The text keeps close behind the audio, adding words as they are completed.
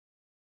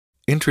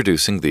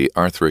Introducing the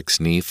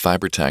Arthrix Knee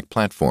FiberTak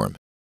platform.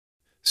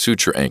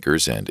 Suture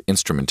anchors and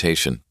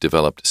instrumentation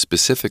developed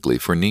specifically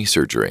for knee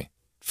surgery,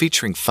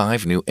 featuring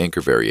 5 new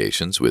anchor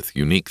variations with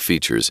unique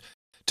features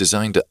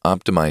designed to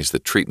optimize the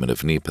treatment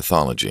of knee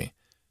pathology.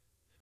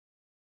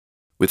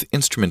 With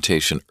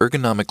instrumentation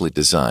ergonomically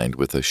designed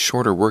with a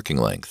shorter working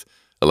length,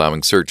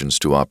 allowing surgeons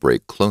to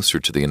operate closer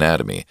to the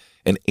anatomy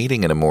and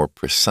aiding in a more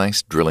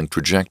precise drilling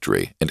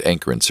trajectory and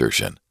anchor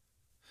insertion.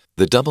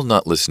 The Double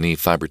Knotless Knee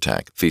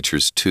FiberTak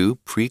features 2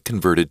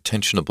 pre-converted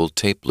tensionable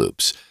tape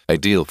loops,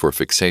 ideal for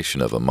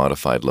fixation of a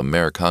modified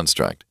lamellar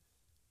construct.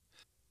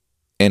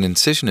 An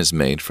incision is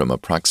made from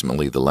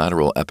approximately the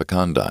lateral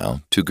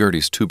epicondyle to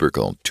Gerdy's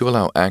tubercle to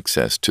allow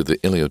access to the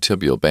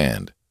iliotibial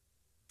band.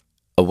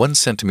 A 1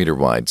 cm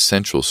wide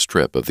central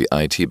strip of the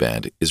IT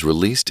band is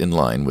released in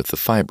line with the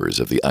fibers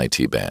of the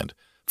IT band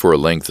for a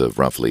length of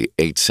roughly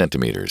 8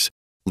 cm,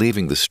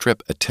 leaving the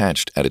strip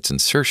attached at its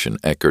insertion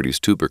at Gerdy's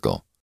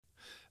tubercle.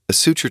 A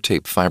suture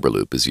tape fiber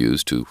loop is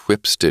used to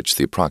whip stitch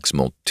the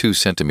approximal 2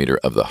 cm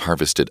of the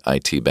harvested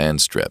IT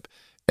band strip,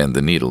 and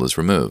the needle is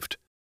removed.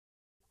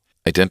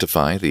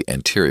 Identify the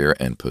anterior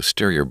and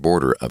posterior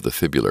border of the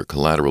fibular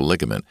collateral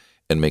ligament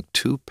and make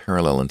 2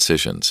 parallel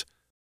incisions.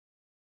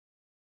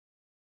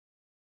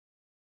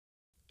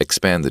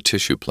 Expand the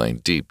tissue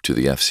plane deep to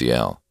the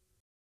FCL.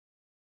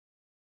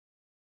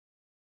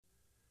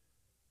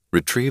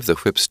 Retrieve the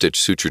whip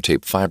stitch suture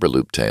tape fiber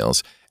loop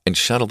tails and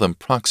shuttle them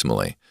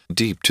proximally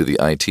deep to the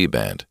IT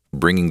band,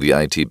 bringing the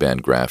IT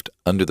band graft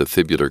under the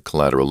fibular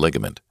collateral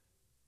ligament.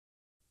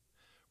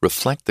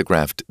 Reflect the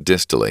graft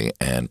distally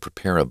and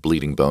prepare a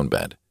bleeding bone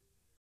bed.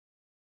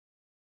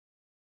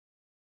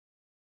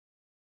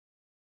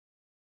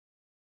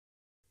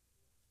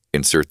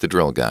 Insert the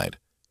drill guide.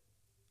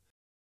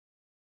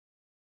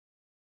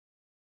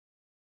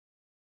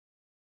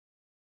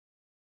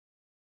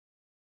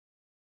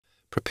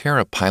 Prepare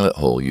a pilot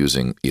hole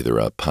using either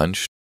a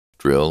punch,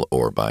 drill,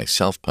 or by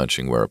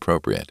self-punching where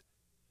appropriate.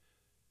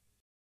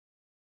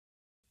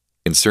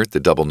 Insert the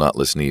Double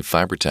Knotless Knee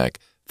FiberTak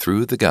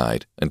through the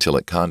guide until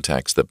it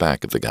contacts the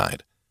back of the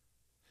guide.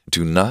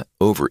 Do not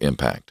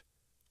over-impact.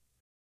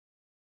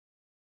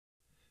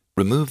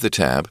 Remove the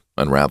tab,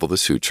 unravel the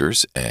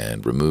sutures,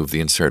 and remove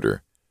the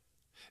inserter.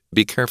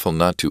 Be careful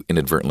not to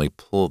inadvertently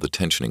pull the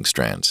tensioning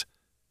strands.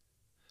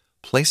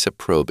 Place a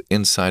probe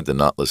inside the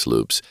knotless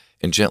loops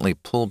and gently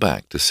pull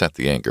back to set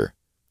the anchor.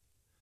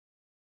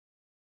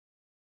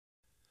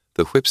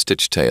 The whip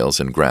stitch tails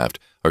and graft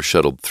are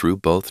shuttled through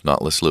both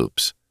knotless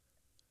loops.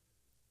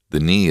 The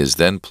knee is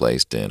then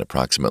placed in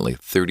approximately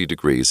 30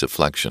 degrees of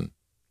flexion.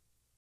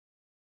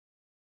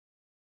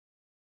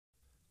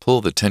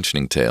 Pull the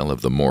tensioning tail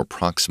of the more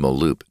proximal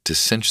loop to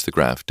cinch the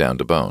graft down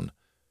to bone.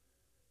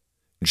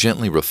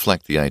 Gently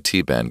reflect the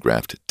IT band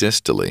graft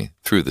distally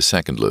through the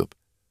second loop.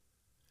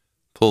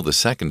 Pull the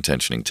second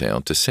tensioning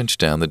tail to cinch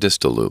down the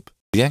distal loop.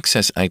 The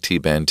excess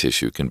IT band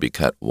tissue can be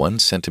cut 1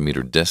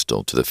 cm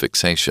distal to the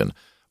fixation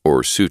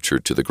or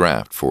sutured to the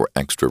graft for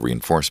extra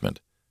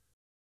reinforcement.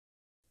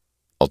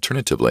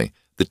 Alternatively,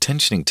 the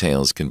tensioning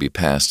tails can be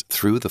passed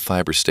through the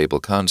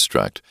FiberStaple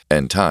construct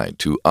and tied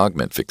to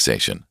augment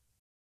fixation.